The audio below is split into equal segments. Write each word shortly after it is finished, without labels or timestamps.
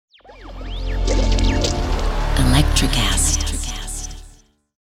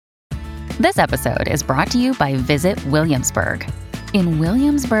This episode is brought to you by Visit Williamsburg. In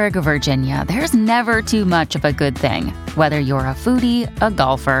Williamsburg, Virginia, there's never too much of a good thing. Whether you're a foodie, a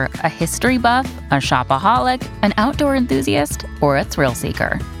golfer, a history buff, a shopaholic, an outdoor enthusiast, or a thrill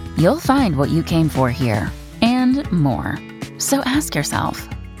seeker, you'll find what you came for here and more. So ask yourself,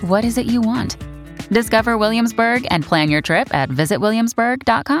 what is it you want? Discover Williamsburg and plan your trip at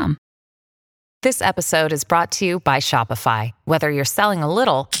visitwilliamsburg.com. This episode is brought to you by Shopify. Whether you're selling a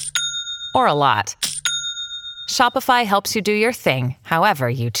little or a lot, Shopify helps you do your thing, however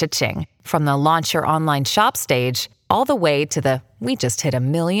you cha-ching. From the launch your online shop stage, all the way to the we just hit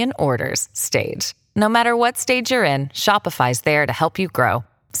 1 million orders stage. No matter what stage you're in, Shopify's there to help you grow.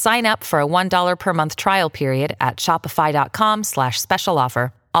 Sign up for a $1 per month trial period at shopify.com/special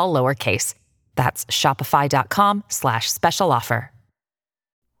offer, all lowercase. That's shopify.com/special offer.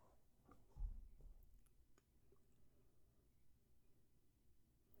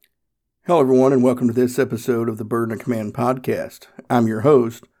 Hello, everyone, and welcome to this episode of the Burden of Command podcast. I'm your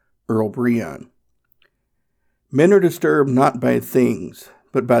host, Earl Breon. Men are disturbed not by things,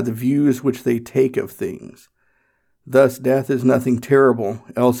 but by the views which they take of things. Thus, death is nothing terrible,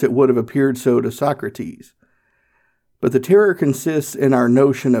 else it would have appeared so to Socrates. But the terror consists in our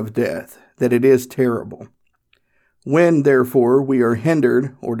notion of death, that it is terrible. When, therefore, we are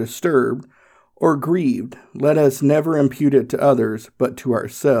hindered or disturbed or grieved, let us never impute it to others, but to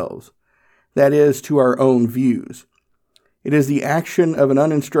ourselves. That is, to our own views. It is the action of an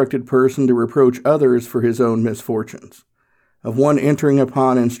uninstructed person to reproach others for his own misfortunes, of one entering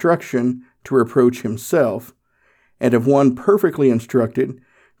upon instruction to reproach himself, and of one perfectly instructed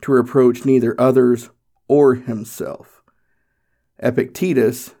to reproach neither others or himself.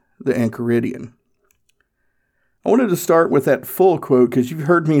 Epictetus, the Enchiridion. I wanted to start with that full quote because you've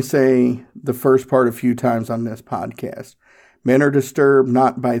heard me say the first part a few times on this podcast. Men are disturbed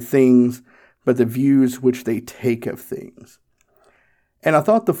not by things, but the views which they take of things. And I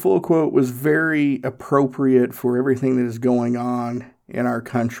thought the full quote was very appropriate for everything that is going on in our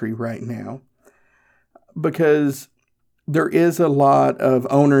country right now, because there is a lot of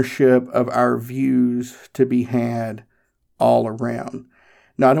ownership of our views to be had all around.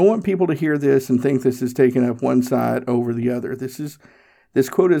 Now, I don't want people to hear this and think this is taking up one side over the other. This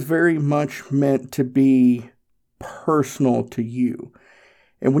quote is very much meant to be personal to you.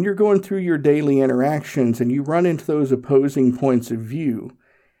 And when you're going through your daily interactions and you run into those opposing points of view,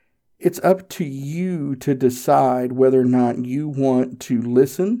 it's up to you to decide whether or not you want to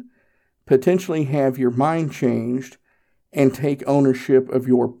listen, potentially have your mind changed, and take ownership of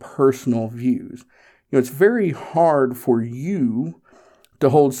your personal views. It's very hard for you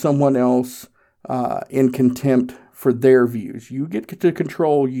to hold someone else in contempt for their views. You get to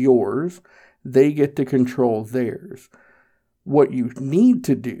control yours. They get to control theirs. What you need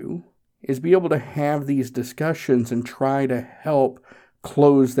to do is be able to have these discussions and try to help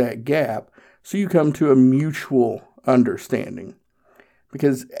close that gap so you come to a mutual understanding.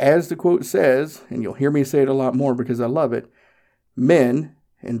 Because as the quote says, and you'll hear me say it a lot more because I love it, men,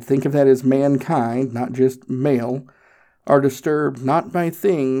 and think of that as mankind, not just male, are disturbed not by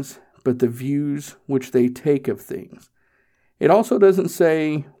things, but the views which they take of things. It also doesn't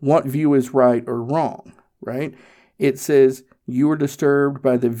say what view is right or wrong, right? It says you are disturbed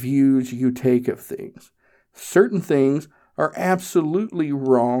by the views you take of things. Certain things are absolutely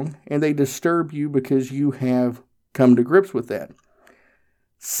wrong, and they disturb you because you have come to grips with that.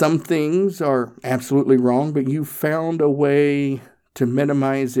 Some things are absolutely wrong, but you found a way to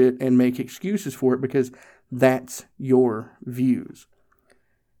minimize it and make excuses for it because that's your views.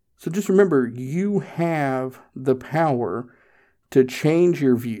 So just remember, you have the power to change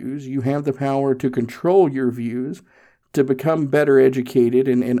your views. You have the power to control your views, to become better educated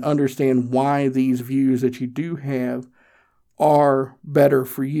and understand why these views that you do have are better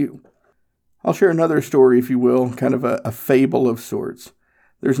for you. I'll share another story, if you will, kind of a fable of sorts.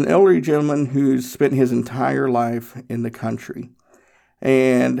 There's an elderly gentleman who's spent his entire life in the country,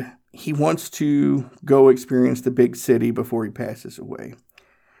 and he wants to go experience the big city before he passes away.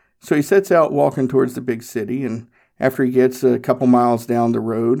 So he sets out walking towards the big city, and after he gets a couple miles down the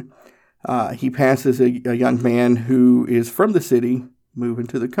road, he passes a young man who is from the city moving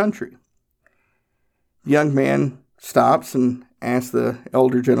to the country. The young man stops and asks the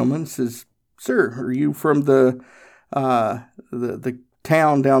elder gentleman, says, "Sir, are you from the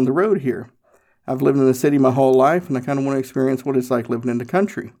town down the road here? I've lived in the city my whole life, and I kind of want to experience what it's like living in the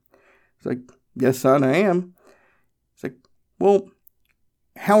country." He's like, "Yes, son, I am." He's like, "Well,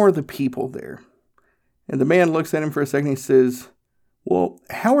 how are the people there?" And the man looks at him for a second. He says, "Well,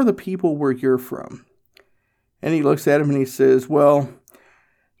 how are the people where you're from?" And he looks at him and he says, well,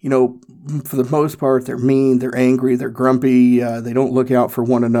 for the most part, they're mean, they're angry, they're grumpy, they don't look out for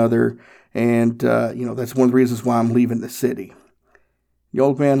one another, and, that's one of the reasons why I'm leaving the city. The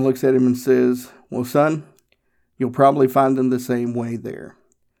old man looks at him and says, well, son, you'll probably find them the same way there.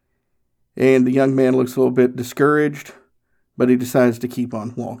 And the young man looks a little bit discouraged, but he decides to keep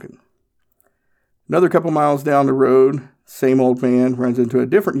on walking. Another couple miles down the road, same old man runs into a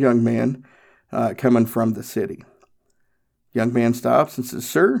different young man coming from the city. Young man stops and says,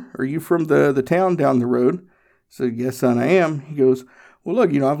 sir, are you from the town down the road? I said, yes, son, I am. He goes, well,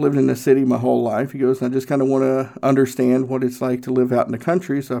 look, I've lived in the city my whole life. He goes, and I just kind of want to understand what it's like to live out in the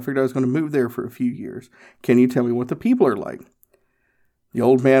country, so I figured I was going to move there for a few years. Can you tell me what the people are like? The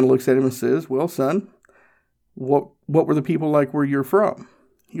old man looks at him and says, well, son, what were the people like where you're from?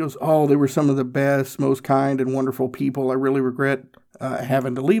 He goes, oh, they were some of the best, most kind and wonderful people. I really regret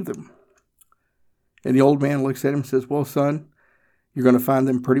having to leave them. And the old man looks at him and says, well, son, you're going to find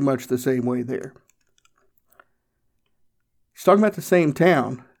them pretty much the same way there. He's talking about the same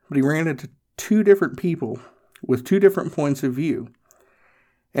town, but he ran into two different people with two different points of view.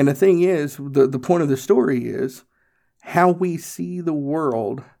 And the thing is, the point of the story is how we see the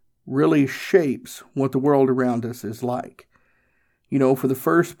world really shapes what the world around us is like. For the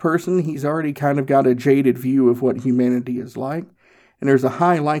first person, he's already kind of got a jaded view of what humanity is like. And there's a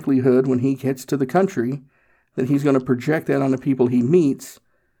high likelihood when he gets to the country that he's going to project that on the people he meets,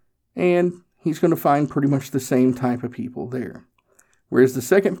 and he's going to find pretty much the same type of people there. Whereas the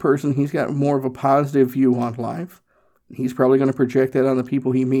second person, he's got more of a positive view on life. He's probably going to project that on the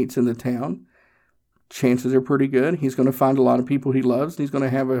people he meets in the town. Chances are pretty good he's going to find a lot of people he loves, and he's going to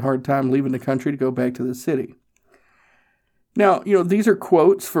have a hard time leaving the country to go back to the city. Now, these are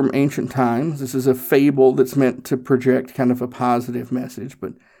quotes from ancient times. This is a fable that's meant to project kind of a positive message,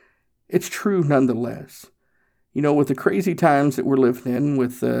 but it's true nonetheless. With the crazy times that we're living in,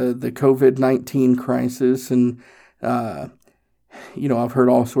 with the COVID-19 crisis, and, I've heard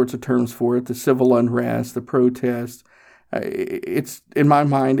all sorts of terms for it, the civil unrest, the protests. It's, in my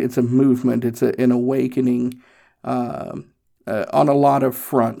mind, it's a movement. It's an awakening on a lot of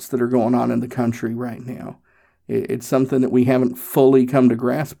fronts that are going on in the country right now. It's something that we haven't fully come to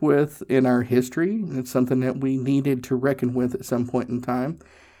grasp with in our history. It's something that we needed to reckon with at some point in time.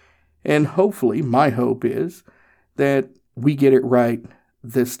 And hopefully, my hope is that we get it right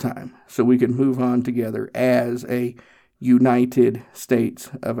this time so we can move on together as a United States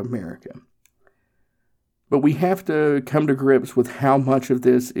of America. But we have to come to grips with how much of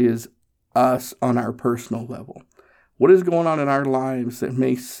this is us on our personal level. What is going on in our lives that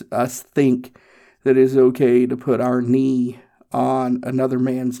makes us think that it's okay to put our knee on another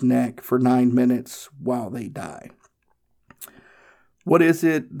man's neck for 9 minutes while they die? What is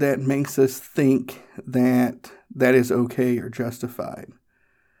it that makes us think that is okay or justified?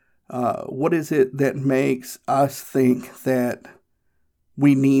 What is it that makes us think that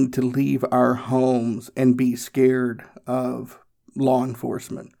we need to leave our homes and be scared of law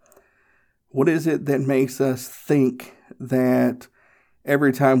enforcement? What is it that makes us think that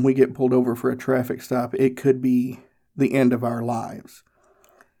every time we get pulled over for a traffic stop, it could be the end of our lives?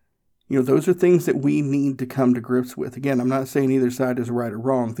 Those are things that we need to come to grips with. Again, I'm not saying either side is right or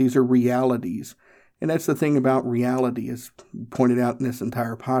wrong. These are realities. And that's the thing about reality, as pointed out in this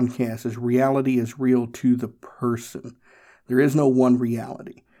entire podcast, is reality is real to the person. There is no one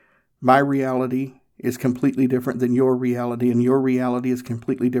reality. My reality is completely different than your reality, and your reality is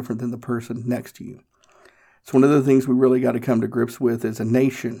completely different than the person next to you. So one of the things we really got to come to grips with as a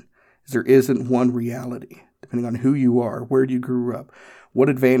nation is there isn't one reality, depending on who you are, where you grew up, what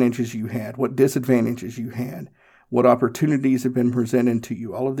advantages you had, what disadvantages you had, what opportunities have been presented to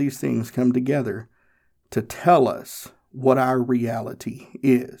you. All of these things come together to tell us what our reality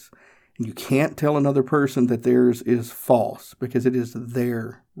is. And you can't tell another person that theirs is false because it is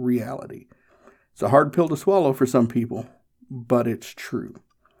their reality. It's a hard pill to swallow for some people, but it's true.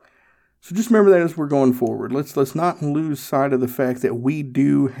 So just remember that as we're going forward. Let's not lose sight of the fact that we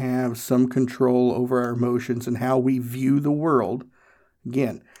do have some control over our emotions and how we view the world.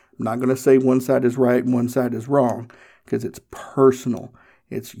 Again, I'm not going to say one side is right and one side is wrong because it's personal.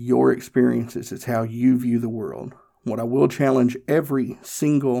 It's your experiences. It's how you view the world. What I will challenge every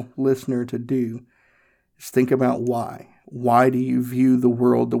single listener to do is think about why. Why do you view the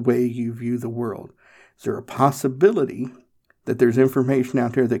world the way you view the world? Is there a possibility that there's information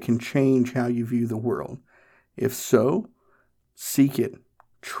out there that can change how you view the world? If so, seek it.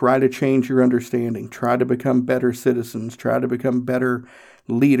 Try to change your understanding. Try to become better citizens. Try to become better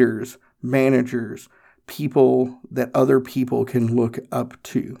leaders, managers, people that other people can look up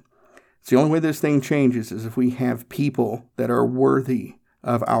to. It's the only way this thing changes is if we have people that are worthy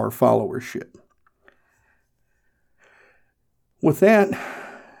of our followership. With that,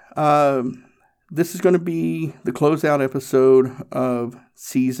 this is going to be the closeout episode of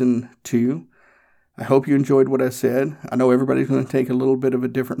Season 2. I hope you enjoyed what I said. I know everybody's going to take a little bit of a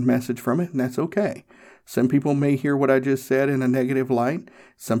different message from it, and that's okay. Some people may hear what I just said in a negative light.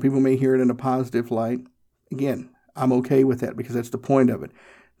 Some people may hear it in a positive light. Again, I'm okay with that because that's the point of it.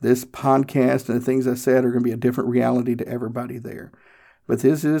 This podcast and the things I said are going to be a different reality to everybody there. But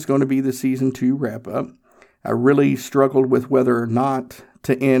this is going to be the Season 2 wrap-up. I really struggled with whether or not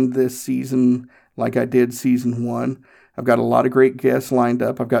to end this season like I did Season 1. I've got a lot of great guests lined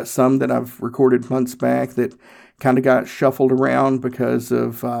up. I've got some that I've recorded months back that kind of got shuffled around because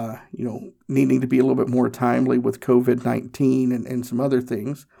of, needing to be a little bit more timely with COVID-19 and some other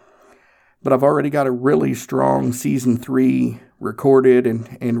things. But I've already got a really strong Season 3 recorded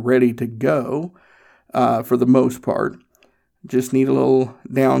and ready to go for the most part. Just need a little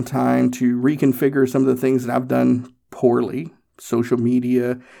downtime to reconfigure some of the things that I've done poorly. Social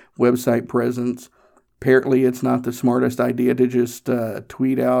media, website presence. Apparently, it's not the smartest idea to just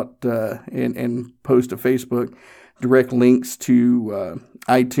tweet out and post to Facebook direct links to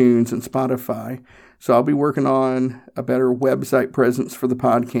iTunes and Spotify. So I'll be working on a better website presence for the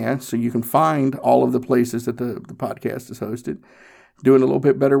podcast so you can find all of the places that the podcast is hosted. Doing a little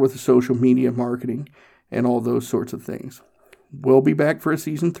bit better with the social media marketing and all those sorts of things. We'll be back for a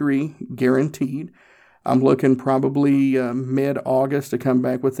Season 3, guaranteed. I'm looking probably mid-August to come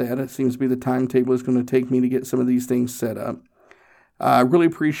back with that. It seems to be the timetable it's going to take me to get some of these things set up. I really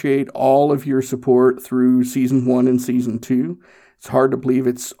appreciate all of your support through Season 1 and Season 2. It's hard to believe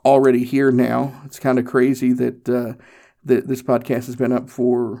it's already here now. It's kind of crazy that this podcast has been up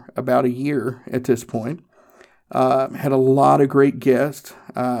for about a year at this point. Had a lot of great guests.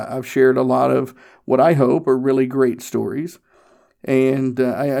 I've shared a lot of what I hope are really great stories. And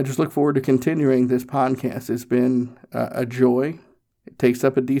I just look forward to continuing this podcast. It's been a joy. It takes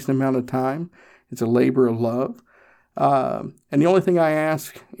up a decent amount of time. It's a labor of love. And the only thing I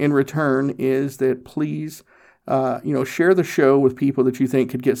ask in return is that please, share the show with people that you think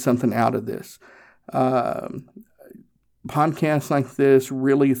could get something out of this. Podcasts like this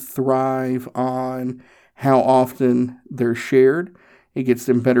really thrive on how often they're shared. It gets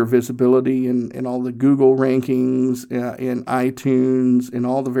them better visibility in all the Google rankings, in iTunes, in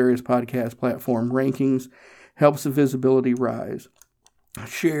all the various podcast platform rankings. Helps the visibility rise.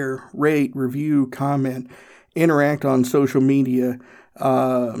 Share, rate, review, comment, interact on social media.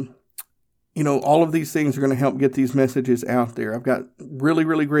 All of these things are going to help get these messages out there. I've got really,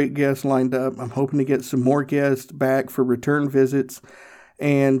 really great guests lined up. I'm hoping to get some more guests back for return visits.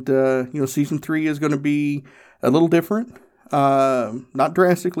 And, Season 3 is going to be a little different. Not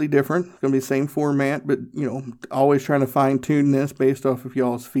drastically different. It's going to be the same format, but, always trying to fine-tune this based off of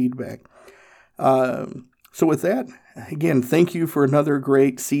y'all's feedback. So with that, again, thank you for another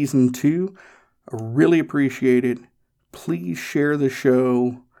great Season 2. I really appreciate it. Please share the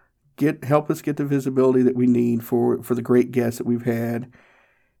show. Help us get the visibility that we need for the great guests that we've had.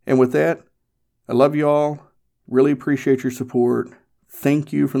 And with that, I love you all. Really appreciate your support.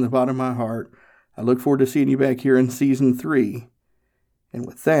 Thank you from the bottom of my heart. I look forward to seeing you back here in Season 3. And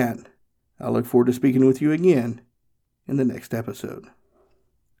with that, I look forward to speaking with you again in the next episode.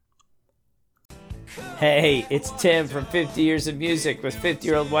 Hey, it's Tim from 50 Years of Music with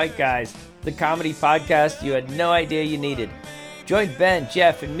 50-Year-Old White Guys, the comedy podcast you had no idea you needed. Join Ben,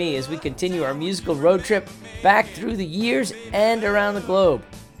 Jeff, and me as we continue our musical road trip back through the years and around the globe.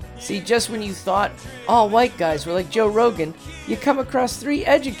 See, just when you thought all white guys were like Joe Rogan, you come across 3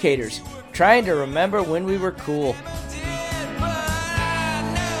 educators trying to remember when we were cool.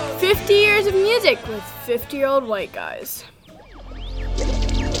 50 Years of Music with 50-Year-Old White Guys.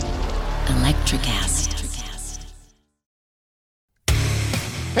 Electricast.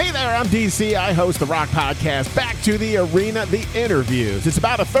 Hey there, I'm DC. I host the rock podcast Back to the Arena, The Interviews. It's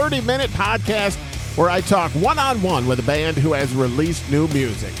about a 30-minute podcast where I talk one-on-one with a band who has released new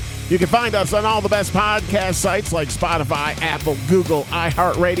music. You can find us on all the best podcast sites like Spotify, Apple, Google,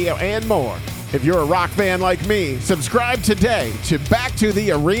 iHeartRadio, and more. If you're a rock fan like me, subscribe today to Back to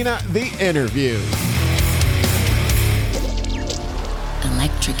the Arena, The Interviews.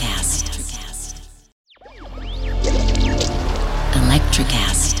 Electricast.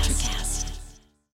 Electricast.